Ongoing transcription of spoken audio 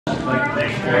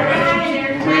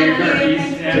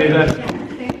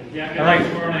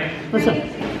Listen,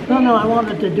 no, I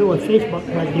wanted to do a Facebook,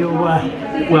 but you,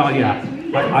 Well, yeah,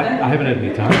 I haven't had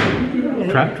any time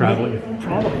traveling.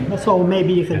 Traveling, so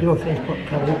maybe you could do a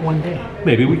Facebook one day.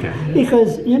 Maybe we can.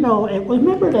 Because, you know,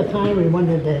 remember the time we went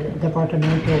to the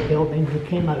departmental building, you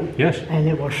came out? Yes. And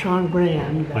it was Sean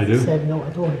Graham that said, no, I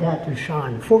told that to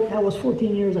Sean. That was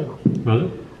 14 years ago. Was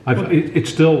it?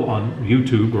 It's still on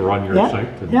YouTube or on your site.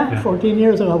 Yeah, 14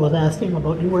 years ago I was asking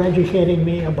about, you were educating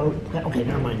me about, okay,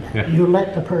 never mind that. Yeah. You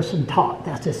let the person talk,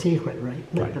 that's the secret, right?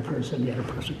 Let the other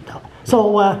person talk. So,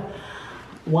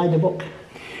 why the book?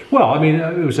 Well, I mean,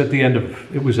 it was at the end of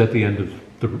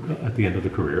the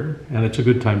career, and it's a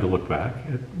good time to look back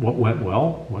at what went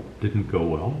well, what didn't go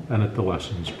well, and at the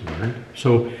lessons learned.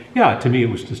 So, yeah, to me, it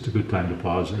was just a good time to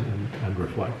pause and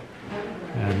reflect.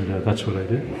 And that's what I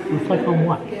did. Reflect on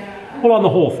what? Well, on the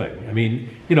whole thing. I mean,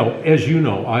 you know, as you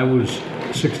know, I was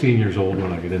 16 years old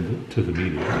when I got into the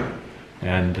media.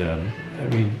 And, I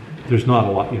mean, there's not a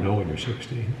lot you know when you're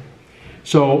 16.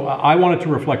 So I wanted to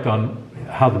reflect on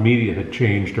how the media had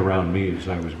changed around me as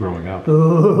I was growing up.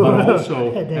 But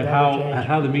also at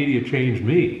how the media changed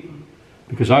me.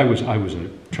 Because I was a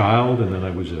child, and then I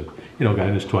was a guy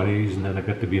in his 20s, and then I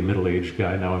got to be a middle-aged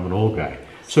guy, now I'm an old guy.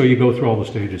 So you go through all the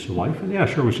stages of life, and yeah,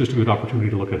 sure, it was just a good opportunity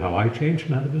to look at how I changed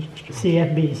and how the business changed.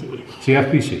 CFBC.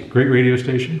 CFBC, great radio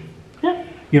station. Yeah.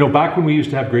 You know, back when we used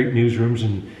to have great newsrooms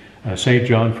in St.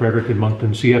 John, Fredericton,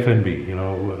 Moncton, CFNB,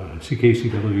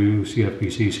 CKCW,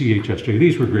 CFBC, CHSJ,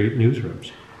 these were great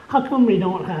newsrooms. How come we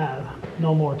don't have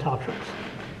no more talk shows?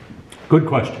 Good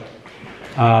question.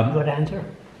 Good answer.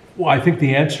 Well, I think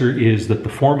the answer is that the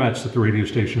formats that the radio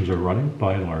stations are running,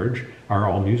 by and large, are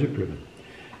all music driven.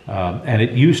 And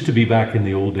it used to be back in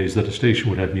the old days that a station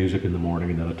would have music in the morning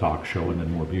and then a talk show and then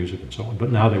more music and so on.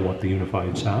 But now they want the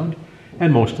unified sound,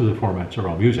 and most of the formats are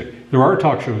all music. There are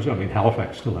talk shows, I mean,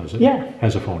 Halifax still has it,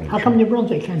 has a phone-in show. How come New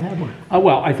Brunswick can't have one?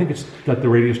 Well, I think it's that the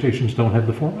radio stations don't have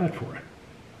the format for it.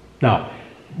 Now,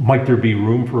 might there be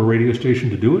room for a radio station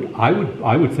to do it?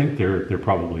 I would think there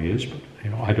probably is, but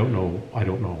I don't know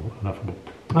enough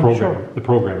about the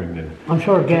programming there. I'm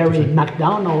sure Gary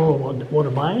McDonald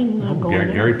would mind going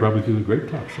there. Gary probably do a great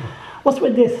talk show. What's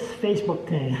with this Facebook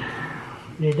thing?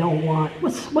 They don't want.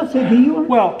 What's it?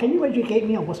 Can you educate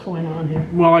me on what's going on here?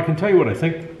 Well, I can tell you what I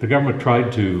think. The government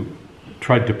tried to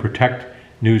protect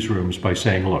newsrooms by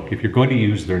saying, look, if you're going to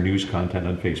use their news content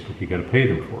on Facebook, you got to pay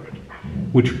them for it,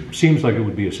 which seems like it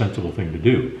would be a sensible thing to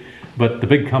do. But the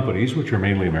big companies, which are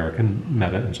mainly American,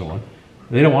 Meta and so on,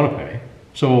 they don't want to pay.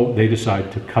 So they decide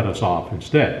to cut us off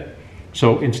instead.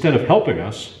 So instead of helping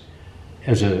us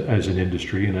as an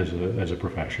industry and as a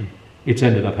profession, it's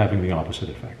ended up having the opposite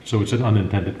effect. So it's an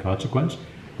unintended consequence.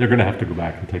 They're going to have to go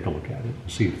back and take a look at it and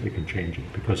see if they can change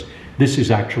it, because this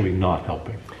is actually not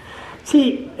helping.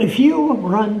 See, if you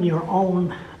run your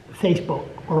own Facebook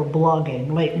or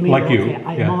blogging, like me,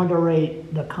 I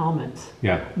moderate the comments.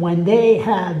 Yeah. When they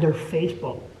have their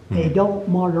Facebook, they don't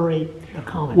moderate the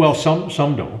comments. Well,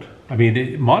 some don't. I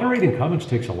mean, moderating comments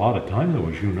takes a lot of time, though,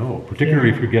 as you know, particularly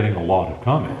if you're getting a lot of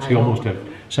comments. You almost have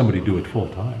somebody do it full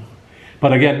time.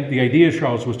 But again, the idea,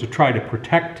 Charles, was to try to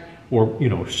protect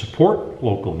or support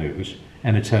local news,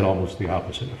 and it's had almost the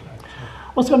opposite effect.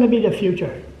 What's going to be the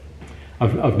future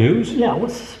of news? Yeah.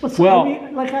 What's going to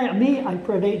be, like I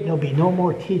predict there'll be no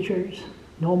more teachers,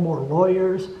 no more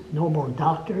lawyers, no more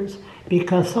doctors,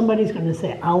 because somebody's going to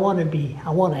say, I want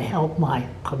to help my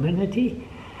community.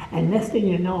 And next thing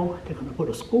you know, they're going to go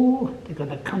to school, they're going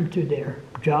to come to their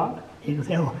job, and you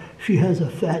say, oh, she has a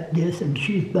fat this, and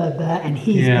she's blah, blah, and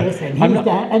he's this, and he's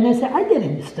that. And they say, I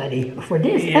didn't study for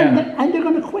this, and they're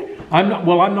going to quit. I'm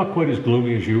not quite as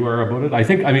gloomy as you are about it.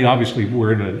 I mean, obviously,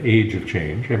 we're in an age of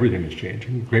change. Everything is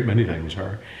changing. A great many things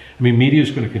are. I mean, media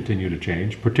is going to continue to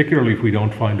change, particularly if we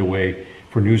don't find a way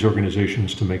for news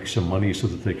organizations to make some money so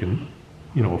that they can,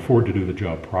 afford to do the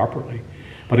job properly.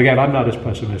 But again, I'm not as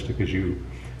pessimistic as you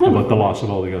about the loss of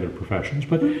all the other professions.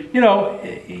 But,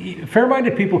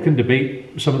 fair-minded people can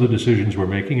debate some of the decisions we're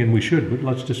making, and we should, but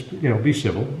let's just, be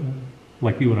civil,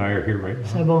 like you and I are here right now.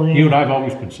 Civil, You and I have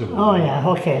always been civil. Oh, yeah,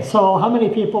 okay. So how many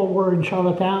people were in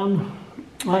Charlottetown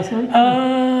last night?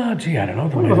 I don't know.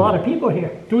 There was a lot of people here.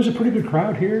 There was a pretty good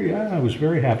crowd here, yeah. I was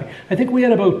very happy. I think we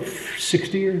had about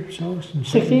 60 or so.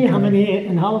 60? How many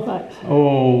in Halifax?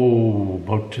 Oh,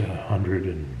 about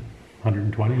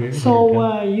 120 maybe.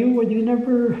 So you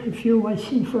never, I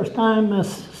see first time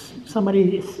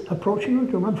somebody approaching you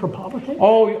to run for politics?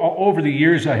 Oh, over the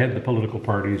years I had the political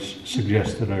parties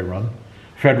suggest that I run,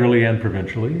 federally and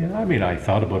provincially. I mean, I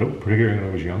thought about it, particularly when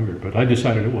I was younger, but I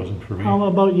decided it wasn't for me. How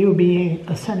about you being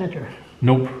a senator?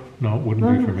 Nope. No, it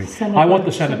wouldn't be for me. I want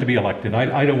the Senate to be elected.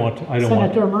 I don't want.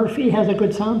 Senator Murphy has a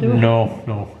good sound to it. Not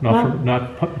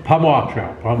Patois.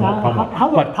 How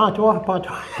about Patois?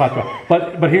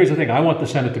 But here's the thing. I want the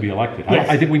Senate to be elected. Yes.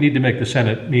 I think we need to make the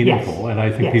Senate meaningful, and I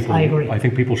think I agree. I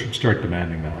think people should start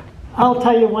demanding that. I'll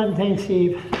tell you one thing,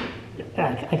 Steve.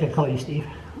 I can call you Steve.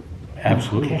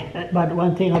 Absolutely. Okay. But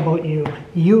one thing about you,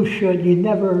 you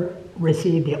never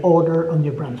receive the Order of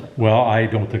New Brunswick. Well, I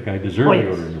don't think I deserve the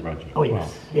Order of New Brunswick. Oh, yes.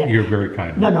 Well, yeah. You're very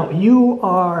kind. No, you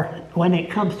are, when it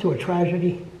comes to a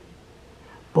tragedy,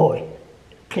 boy,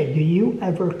 okay, do you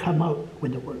ever come out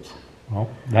with the words? Well,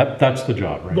 that's the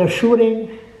job, right? The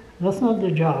shooting, that's not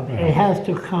the job. Yeah. It has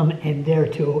to come in there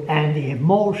too, and the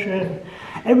emotion.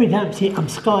 Every time, see, I'm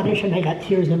Scottish and I got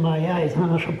tears in my eyes.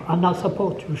 I'm not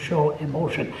supposed to show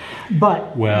emotion,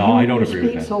 but I don't agree with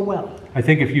speak that. so well. I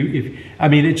think I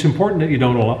mean, it's important that you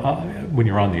don't allow, when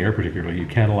you're on the air particularly, you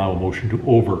can't allow emotion to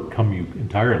overcome you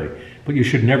entirely, but you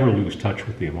should never lose touch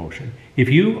with the emotion. If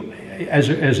you, as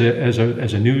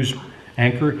a news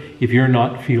anchor, if you're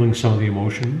not feeling some of the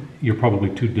emotion, you're probably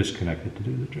too disconnected to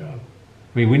do the job.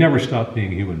 I mean, we never stop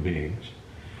being human beings.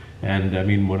 And I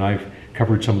mean, when I've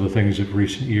covered some of the things of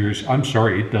recent years, I'm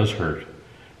sorry, it does hurt.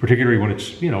 Particularly when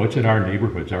it's in our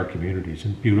neighborhoods, our communities,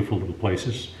 and beautiful little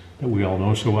places that we all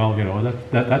know so well,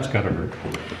 that's got to hurt.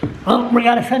 Well, we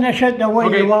got to finish it the way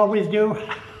Okay. you always do.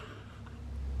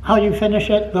 How you finish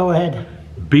it, go ahead.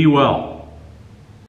 Be well.